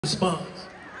response.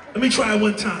 Let me try it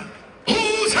one time.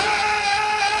 Who's hell?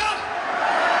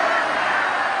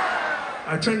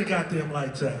 I turn the goddamn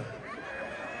lights out.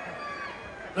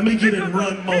 Let me get in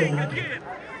run mode.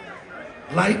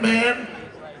 Light man,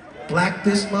 black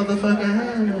this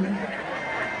motherfucker.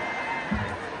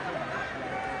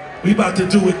 We about to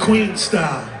do it Queen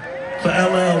style for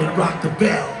LL and rock the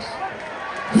bell.